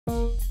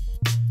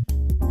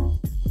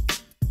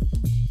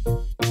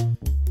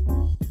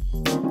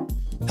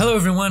Hello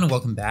everyone,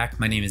 welcome back.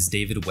 My name is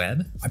David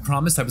Webb. I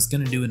promised I was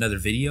going to do another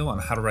video on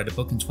how to write a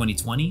book in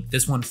 2020,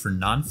 this one for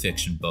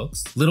nonfiction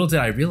books. Little did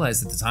I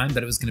realize at the time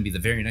that it was going to be the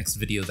very next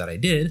video that I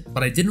did,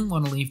 but I didn't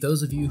want to leave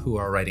those of you who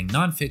are writing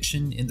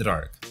nonfiction in the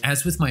dark.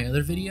 As with my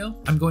other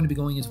video, I'm going to be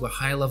going into a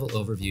high-level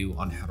overview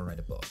on how to write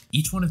a book.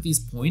 Each one of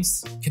these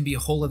points can be a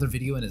whole other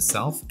video in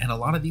itself, and a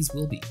lot of these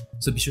will be.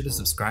 So be sure to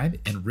subscribe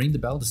and ring the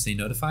bell to stay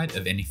notified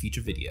of any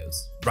future videos.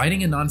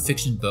 Writing a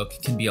nonfiction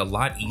book can be a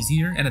lot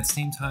easier and at the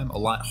same time a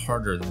lot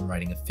harder than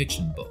writing a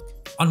fiction book.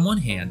 On one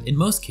hand, in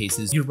most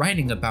cases, you're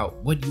writing about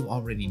what you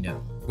already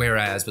know,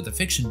 whereas with a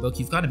fiction book,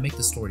 you've got to make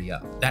the story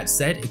up. That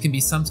said, it can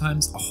be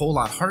sometimes a whole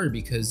lot harder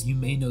because you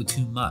may know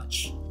too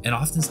much. And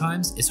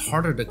oftentimes, it's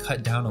harder to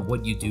cut down on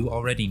what you do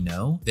already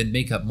know than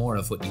make up more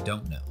of what you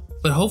don't know.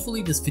 But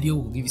hopefully this video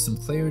will give you some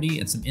clarity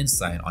and some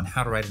insight on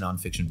how to write a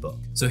nonfiction book.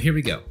 So here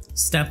we go.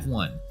 Step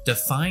 1,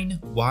 define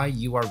why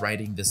you are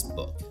writing this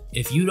book.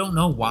 If you don't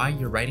know why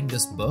you're writing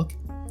this book,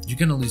 you're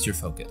gonna lose your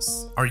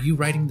focus. Are you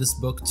writing this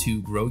book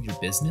to grow your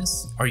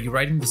business? Are you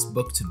writing this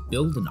book to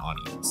build an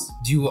audience?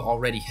 Do you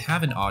already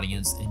have an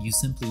audience and you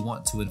simply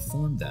want to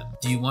inform them?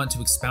 Do you want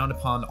to expound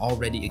upon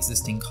already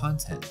existing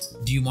content?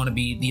 Do you want to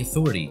be the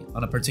authority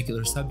on a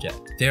particular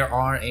subject? There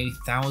are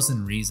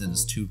 1,000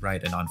 reasons to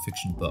write a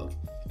nonfiction book,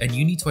 and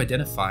you need to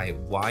identify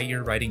why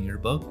you're writing your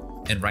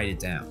book and write it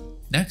down.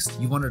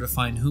 Next, you want to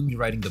define whom you're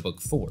writing the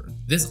book for.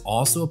 This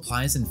also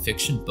applies in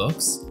fiction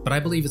books, but I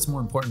believe it's more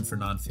important for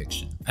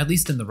nonfiction, at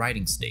least in the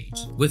writing stage.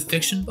 With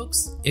fiction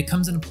books, it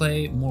comes into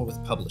play more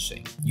with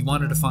publishing. You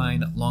want to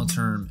define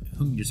long-term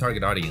whom your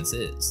target audience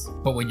is.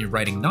 But when you're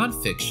writing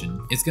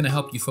nonfiction, it's going to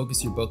help you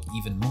focus your book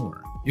even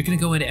more. You're going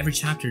to go into every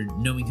chapter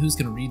knowing who's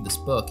going to read this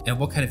book and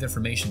what kind of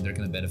information they're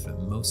going to benefit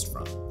most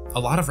from. A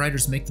lot of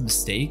writers make the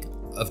mistake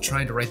of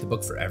trying to write the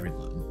book for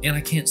everyone. And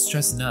I can't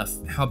stress enough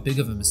how big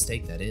of a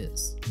mistake that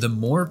is. The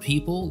more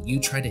people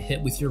you try to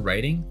hit with your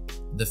writing,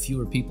 the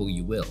fewer people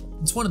you will.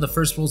 It's one of the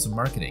first rules of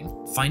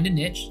marketing. Find a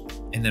niche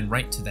and then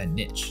write to that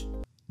niche.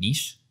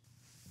 Niche?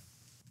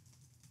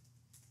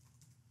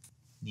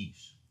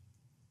 Niche.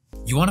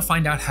 You want to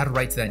find out how to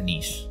write to that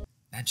niche.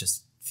 That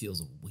just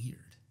feels weird.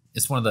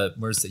 It's one of the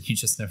words that you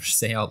just never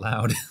say out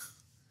loud.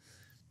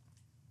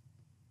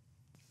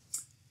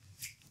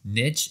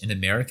 Niche in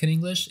American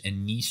English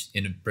and niche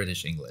in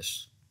British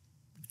English.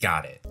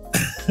 Got it.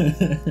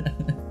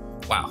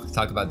 Wow,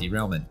 talk about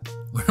derailment.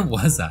 Where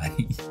was I?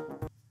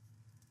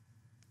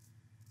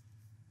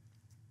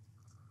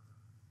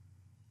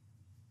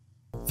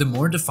 The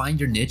more defined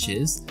your niche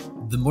is,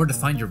 the more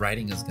defined your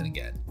writing is going to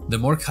get. The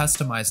more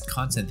customized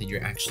content that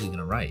you're actually going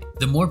to write.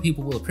 The more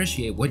people will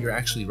appreciate what you're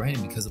actually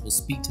writing because it will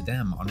speak to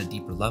them on a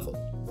deeper level.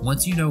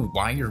 Once you know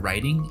why you're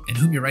writing and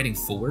whom you're writing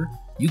for,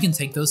 you can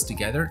take those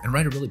together and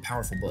write a really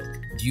powerful book.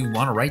 Do you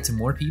want to write to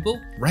more people?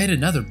 Write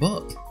another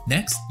book.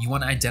 Next, you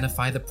want to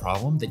identify the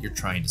problem that you're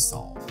trying to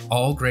solve.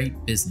 All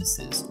great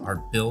businesses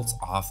are built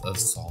off of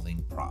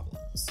solving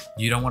problems.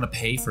 You don't want to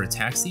pay for a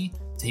taxi?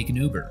 Take an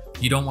Uber.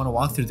 You don't want to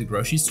walk through the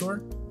grocery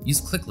store?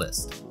 Use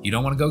ClickList. You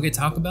don't want to go get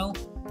Taco Bell?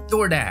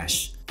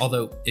 DoorDash.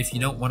 Although, if you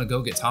don't want to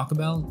go get Taco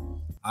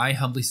Bell, I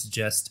humbly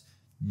suggest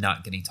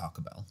not getting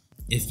Taco Bell.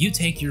 If you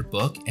take your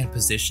book and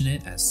position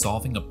it as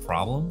solving a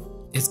problem,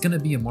 it's going to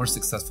be a more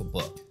successful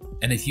book.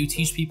 And if you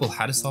teach people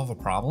how to solve a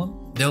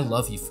problem, they'll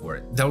love you for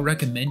it. They'll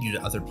recommend you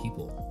to other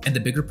people. And the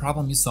bigger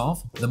problem you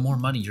solve, the more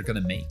money you're going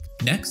to make.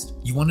 Next,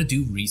 you want to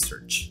do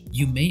research.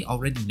 You may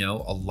already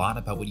know a lot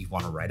about what you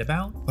want to write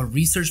about, but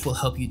research will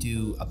help you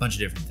do a bunch of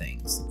different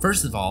things.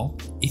 First of all,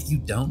 if you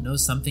don't know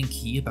something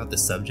key about the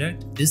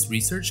subject, this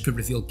research could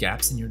reveal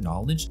gaps in your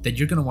knowledge that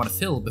you're going to want to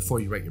fill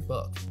before you write your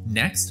book.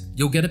 Next,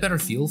 you'll get a better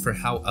feel for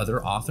how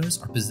other authors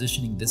are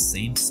positioning this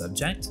same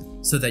subject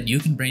so that you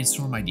can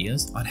brainstorm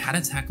ideas on how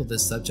to tackle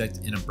this subject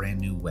in a brand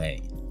new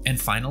way. And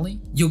finally,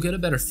 you'll get a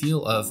better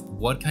feel of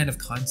what kind of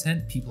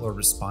content people are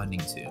responding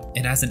to.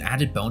 And as an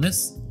added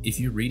bonus, if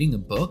you're reading a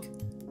book,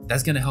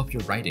 that's going to help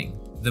your writing.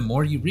 The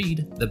more you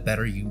read, the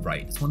better you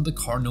write. It's one of the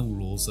cardinal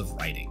rules of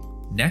writing.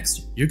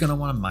 Next, you're going to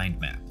want a mind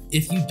map.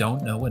 If you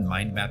don't know what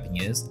mind mapping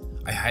is,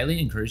 I highly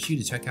encourage you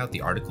to check out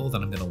the article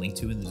that I'm going to link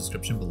to in the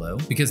description below,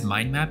 because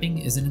mind mapping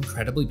is an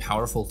incredibly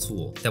powerful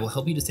tool that will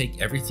help you to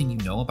take everything you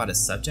know about a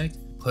subject,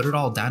 put it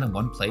all down in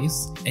one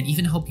place, and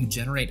even help you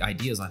generate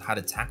ideas on how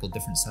to tackle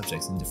different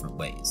subjects in different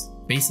ways.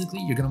 Basically,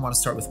 you're going to want to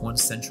start with one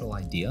central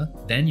idea,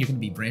 then you're going to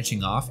be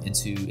branching off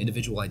into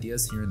individual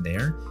ideas here and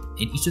there,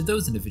 and each of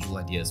those individual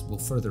ideas will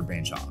further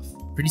branch off.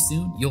 Pretty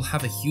soon, you'll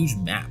have a huge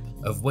map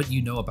of what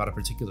you know about a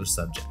particular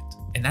subject.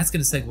 And that's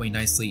going to segue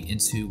nicely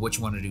into what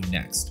you want to do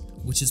next,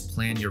 which is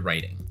plan your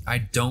writing. I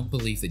don't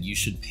believe that you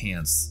should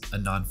pants a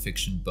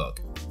nonfiction book,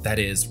 that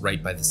is,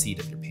 write by the seat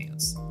of your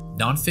pants.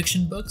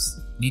 Nonfiction books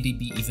need to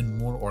be even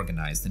more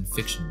organized than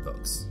fiction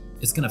books.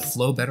 It's going to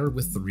flow better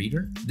with the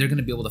reader, they're going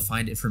to be able to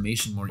find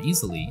information more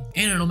easily,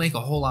 and it'll make a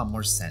whole lot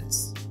more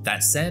sense.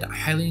 That said, I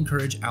highly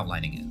encourage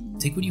outlining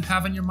it. Take what you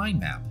have on your mind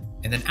map,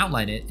 and then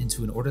outline it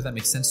into an order that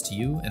makes sense to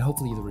you and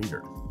hopefully the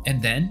reader.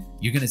 And then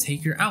you're going to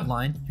take your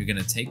outline, you're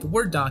going to take a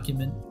Word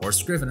document or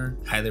Scrivener,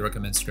 highly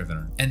recommend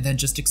Scrivener, and then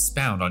just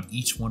expound on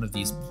each one of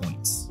these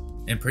points.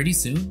 And pretty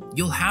soon,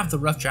 you'll have the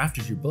rough draft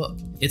of your book.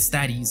 It's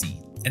that easy.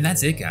 And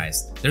that's it,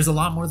 guys. There's a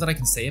lot more that I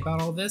can say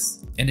about all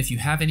this, and if you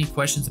have any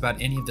questions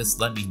about any of this,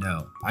 let me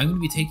know. I'm going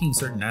to be taking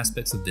certain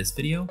aspects of this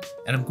video,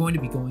 and I'm going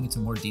to be going into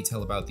more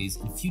detail about these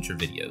in future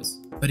videos.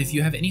 But if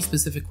you have any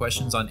specific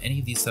questions on any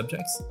of these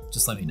subjects,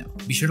 just let me know.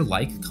 Be sure to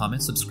like,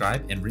 comment,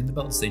 subscribe, and ring the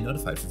bell to stay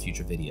notified for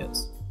future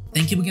videos.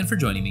 Thank you again for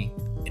joining me,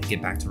 and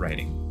get back to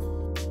writing.